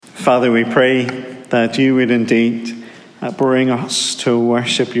Father, we pray that you would indeed bring us to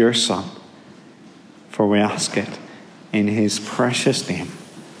worship your Son, for we ask it in his precious name.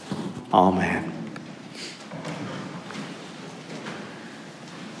 Amen.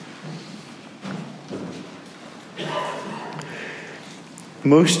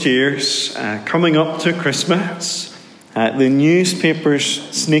 Most years, coming up to Christmas, the newspapers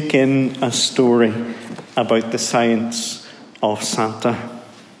sneak in a story about the science of Santa.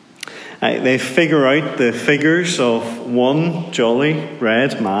 They figure out the figures of one jolly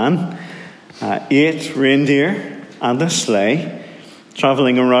red man, 8 reindeer and a sleigh,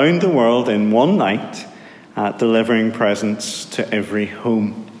 travelling around the world in one night, delivering presents to every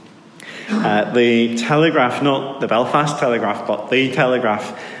home. The Telegraph, not the Belfast Telegraph, but the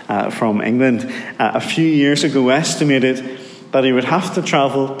Telegraph from England, a few years ago estimated that he would have to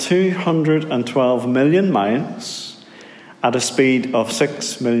travel 212 million miles at a speed of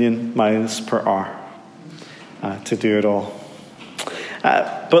 6 million miles per hour to do it all.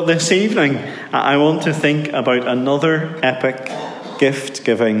 But this evening, I want to think about another epic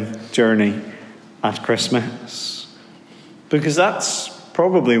gift-giving journey at Christmas, because that's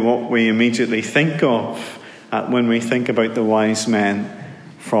probably what we immediately think of when we think about the wise men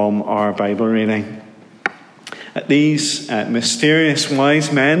from our Bible reading. These mysterious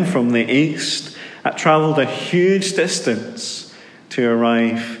wise men from the east travelled a huge distance to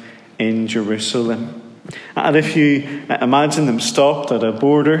arrive in Jerusalem. And if you imagine them stopped at a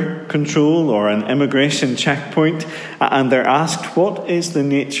border control or an immigration checkpoint, and they're asked, what is the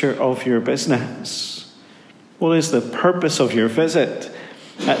nature of your business? What is the purpose of your visit?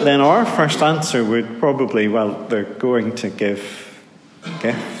 Then our first answer would probably, well, they're going to give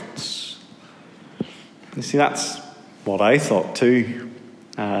gifts. You see, that's what I thought too.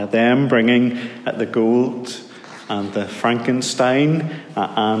 Them bringing the gold and the Frankenstein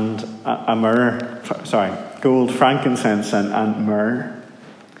and gold, frankincense and myrrh.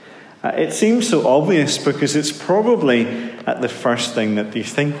 It seems so obvious because it's probably the first thing that you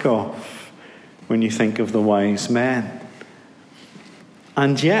think of when you think of the wise men.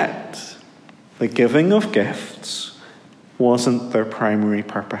 And yet, the giving of gifts wasn't their primary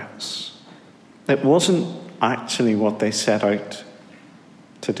purpose. It wasn't actually what they set out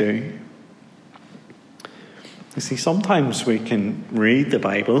to do. You see, sometimes we can read the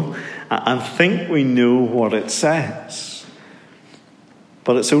Bible and think we know what it says,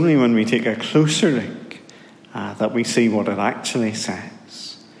 but it's only when we take a closer look that we see what it actually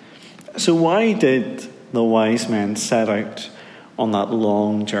says. So why did the wise men set out on that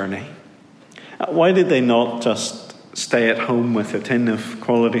long journey? Why did they not just stay at home with a tin of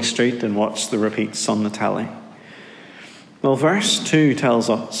Quality Street and watch the repeats on the telly? Well, verse 2 tells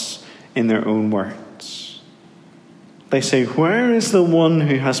us in their own words. They say, "Where is the one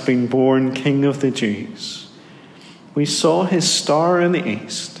who has been born King of the Jews? We saw his star in the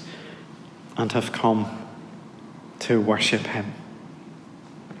east and have come to worship him."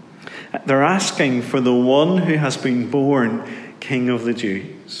 They're asking for the one who has been born King of the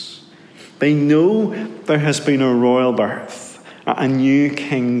Jews. They know there has been a royal birth, a new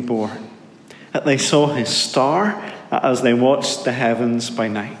king born. They saw his star as they watched the heavens by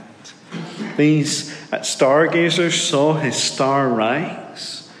night. These stargazers saw his star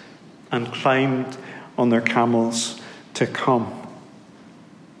rise and climbed on their camels to come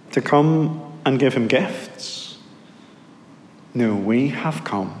and give him gifts. No, we have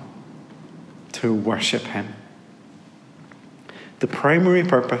come to worship him. The primary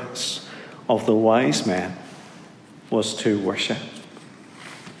purpose of the wise men was to worship.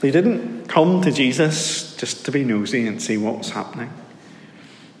 They didn't come to Jesus just to be nosy and see what was happening.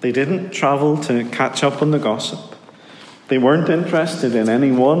 They didn't travel to catch up on the gossip. They weren't interested in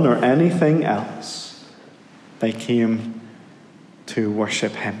anyone or anything else. They came to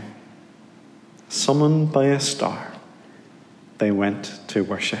worship him. Summoned by a star, they went to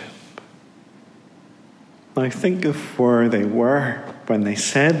worship. Now think of where they were when they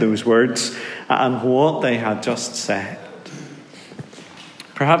said those words and what they had just said.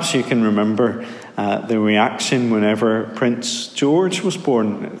 Perhaps you can remember the reaction whenever Prince George was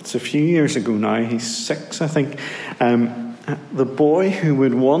born. It's a few years ago now. He's 6, I think. The boy who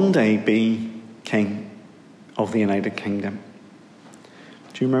would one day be king of the United Kingdom.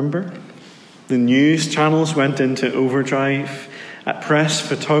 Do you remember? The news channels went into overdrive. Press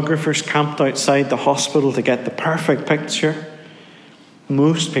photographers camped outside the hospital to get the perfect picture.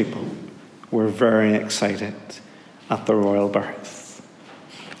 Most people were very excited at the royal birth.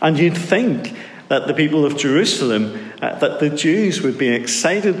 And you'd think that the people of Jerusalem, that the Jews would be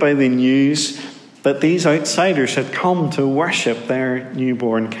excited by the news that these outsiders had come to worship their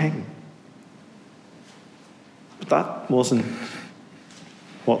newborn king. But that wasn't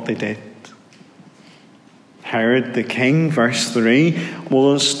what they did. Herod the king, verse 3,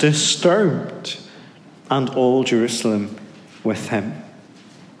 was disturbed, and all Jerusalem with him.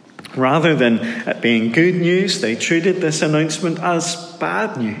 Rather than it being good news, they treated this announcement as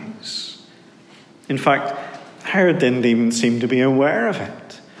bad news. In fact, Herod didn't even seem to be aware of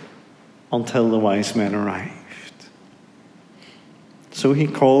it until the wise men arrived. So he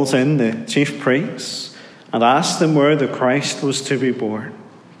calls in the chief priests and asks them where the Christ was to be born.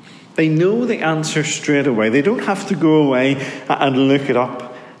 They know the answer straight away. They don't have to go away and look it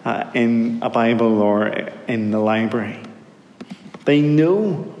up in a Bible or in the library. They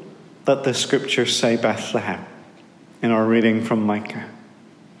know that the scriptures say Bethlehem in our reading from Micah.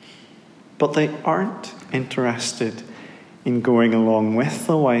 But they aren't interested in going along with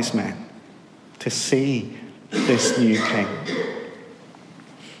the wise men to see this new king.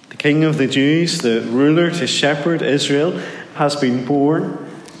 The King of the Jews, the ruler to shepherd Israel, has been born,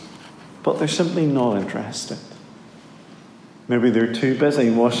 but they're simply not interested. Maybe they're too busy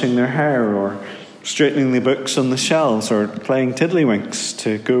washing their hair or straightening the books on the shelves or playing tiddlywinks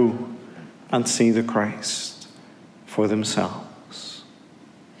to go and see the Christ for themselves.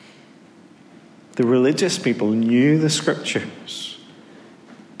 The religious people knew the scriptures,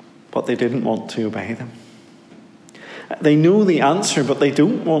 but they didn't want to obey them. They know the answer, but they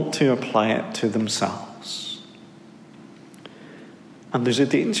don't want to apply it to themselves. And there's a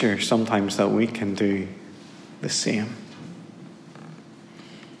danger sometimes that we can do the same.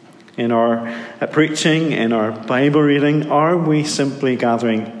 In our preaching, in our Bible reading, are we simply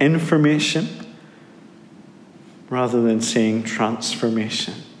gathering information rather than seeing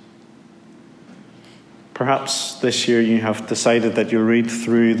transformation? Perhaps this year you have decided that you'll read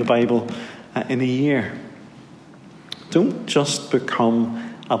through the Bible in a year. Don't just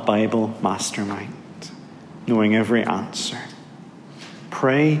become a Bible mastermind, knowing every answer.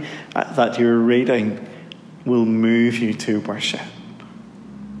 Pray that your reading will move you to worship.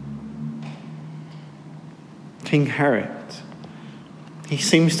 King Herod, he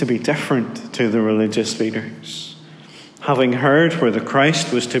seems to be different to the religious leaders. Having heard where the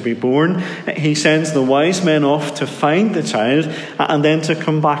Christ was to be born, he sends the wise men off to find the child and then to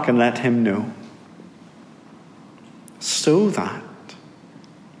come back and let him know. So that,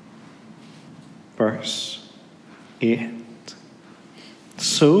 verse 8,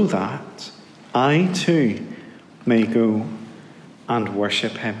 so that I too may go and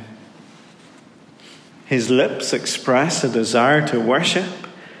worship him. His lips express a desire to worship,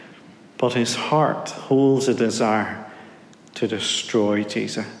 but his heart holds a desire to destroy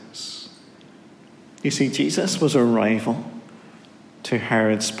Jesus. You see, Jesus was a rival to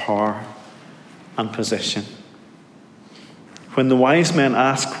Herod's power and position. When the wise men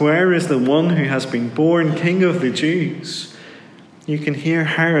ask, "Where is the one who has been born King of the Jews?" you can hear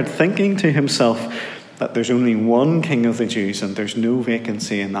Herod thinking to himself that there's only one King of the Jews and there's no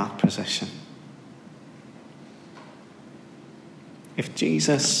vacancy in that position. If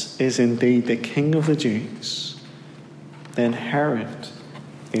Jesus is indeed the King of the Jews, then Herod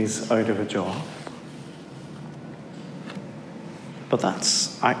is out of a job. But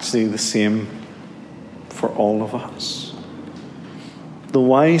that's actually the same for all of us. The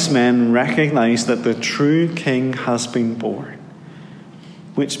wise men recognize that the true king has been born,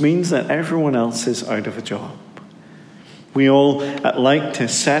 which means that everyone else is out of a job. We all like to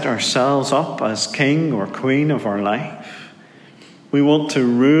set ourselves up as king or queen of our life. We want to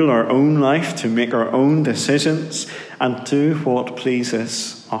rule our own life, to make our own decisions, and do what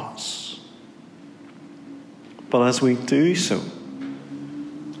pleases us. But as we do so,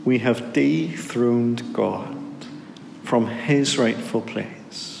 we have dethroned God from his rightful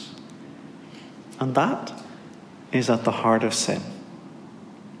place. And that is at the heart of sin.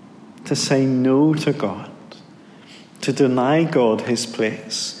 To say no to God, to deny God his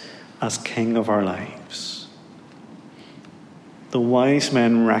place as king of our lives. The wise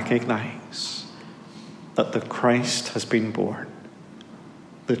men recognize that the Christ has been born,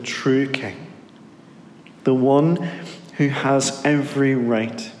 the true king, the one who has every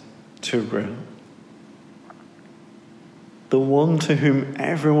right to rule, the one to whom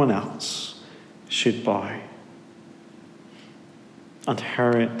everyone else should bow. And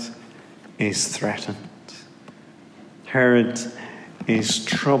Herod is threatened. Herod is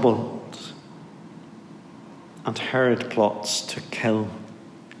troubled. And Herod plots to kill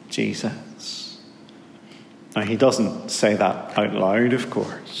Jesus. Now, he doesn't say that out loud, of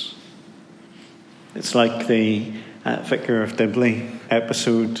course. It's like the Vicar of Dibley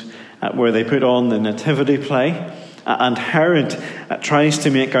episode where they put on the nativity play. And Herod tries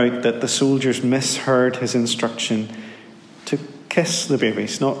to make out that the soldiers misheard his instruction to kiss the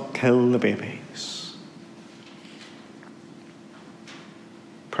babies, not kill the babies.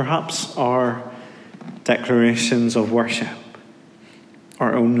 Perhaps our declarations of worship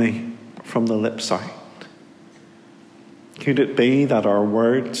are only from the lips out. Could it be that our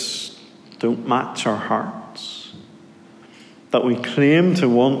words don't match our hearts? That we claim to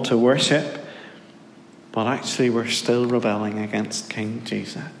want to worship, but actually we're still rebelling against King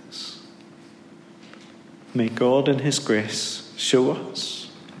Jesus? May God in his grace show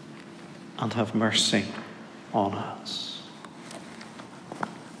us and have mercy on us.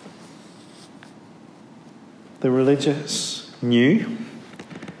 The religious knew,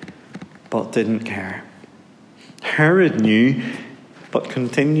 but didn't care. Herod knew, but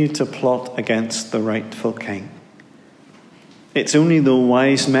continued to plot against the rightful king. It's only the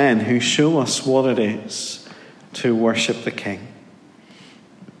wise men who show us what it is to worship the king.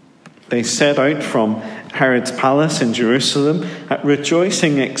 They set out from Herod's palace in Jerusalem,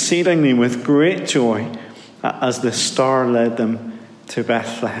 rejoicing exceedingly with great joy as the star led them to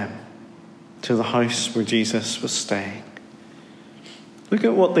Bethlehem, to the house where Jesus was staying. Look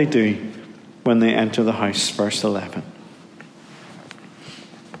at what they do when they enter the house, verse 11.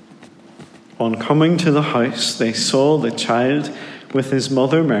 On coming to the house, they saw the child with his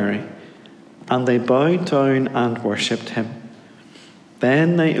mother Mary, and they bowed down and worshipped him.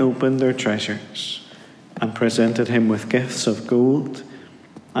 Then they opened their treasures and presented him with gifts of gold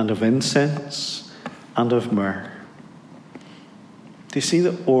and of incense and of myrrh. Do you see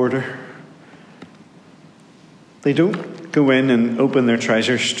the order? They don't go in and open their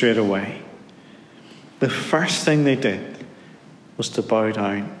treasures straight away. The first thing they did was to bow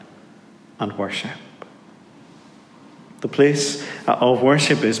down and worship. The place of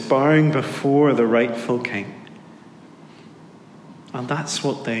worship is bowing before the rightful king. And that's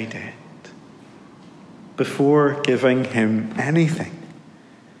what they did. Before giving him anything,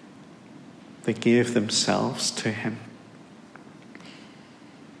 they gave themselves to him.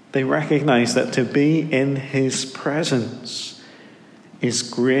 They recognized that to be in his presence is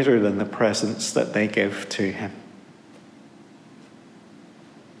greater than the presence that they give to him.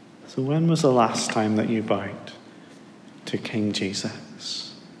 So when was the last time that you bowed to King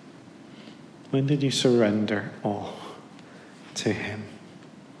Jesus? When did you surrender all to him?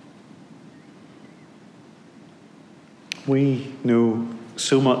 We know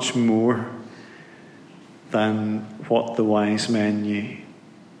so much more than what the wise men knew.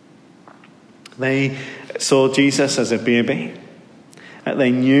 They saw Jesus as a baby.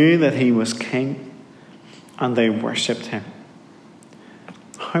 They knew that he was king, and they worshipped him.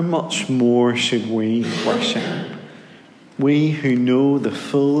 How much more should we worship? We who know the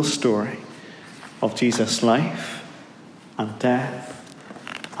full story of Jesus' life and death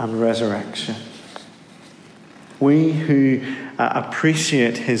and resurrection. We who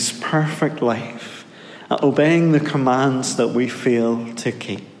appreciate his perfect life, obeying the commands that we fail to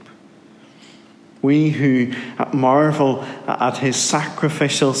keep. We who marvel at his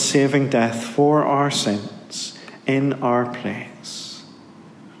sacrificial saving death for our sins in our place.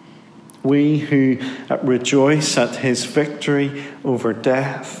 We who rejoice at his victory over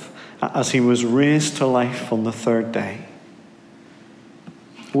death as he was raised to life on the third day.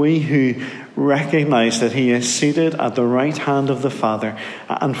 We who recognize that he is seated at the right hand of the Father,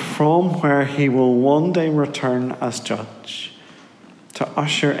 and from where he will one day return as judge to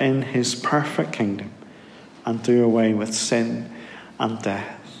usher in his perfect kingdom and do away with sin and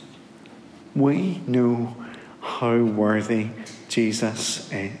death. We know how worthy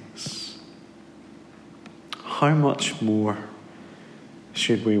Jesus is. How much more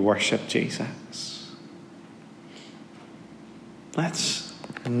should we worship Jesus? Let's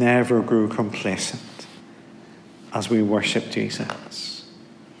never grow complacent as we worship Jesus.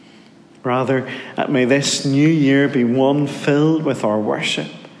 Rather, may this new year be one filled with our worship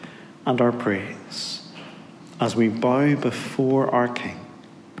and our praise as we bow before our King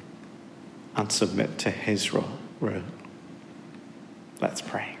and submit to his rule. Let's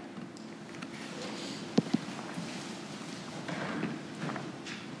pray.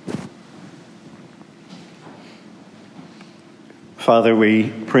 Father, we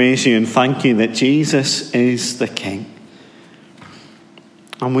praise you and thank you that Jesus is the King.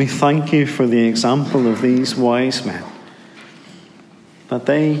 And we thank you for the example of these wise men, that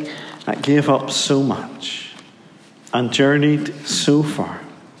they gave up so much and journeyed so far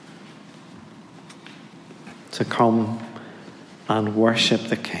to come and worship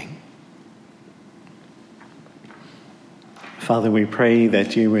the King. Father, we pray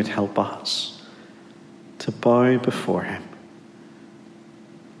that you would help us to bow before him,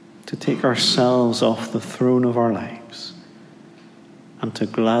 to take ourselves off the throne of our lives, and to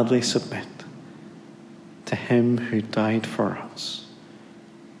gladly submit to him who died for us.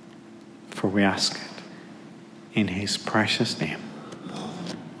 For we ask it in his precious name.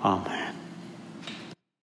 Amen.